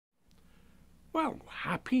Well,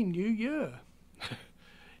 Happy New Year.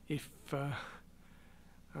 if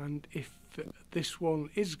and if this one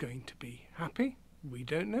is going to be happy, we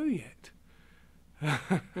don't know yet.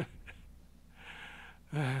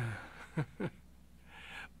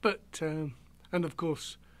 But and of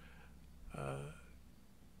course,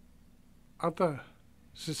 other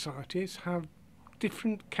societies have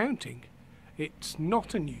different counting. It's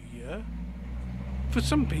not a new year for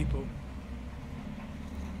some people.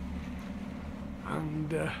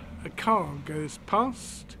 And a car goes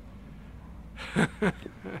past,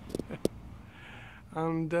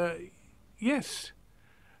 and yes,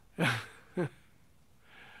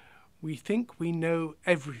 we think we know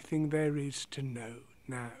everything there is to know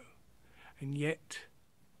now, and yet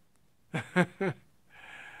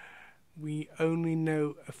we only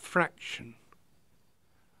know a fraction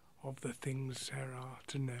of the things there are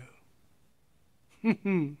to know.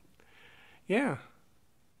 Yeah.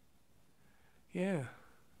 Yeah,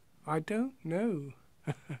 I don't know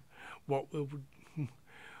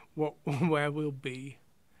where we'll be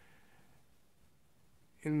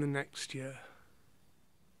in the next year.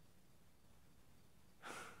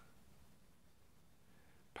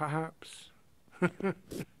 Perhaps,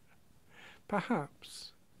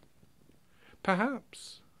 perhaps,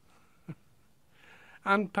 perhaps,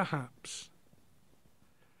 and perhaps.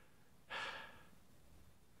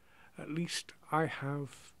 At least I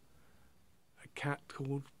have a cat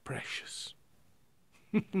called Precious.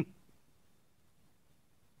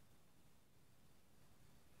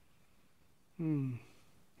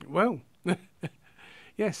 Well,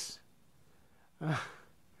 yes.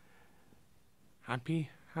 Happy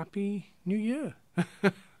New Year.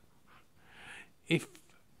 if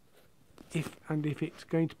it's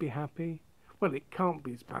going to be happy, well, it can't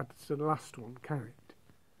be as bad as the last one, can it?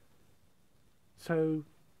 So,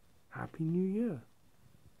 Happy New Year.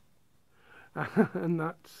 And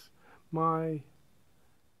that's my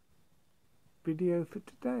video for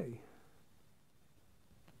today.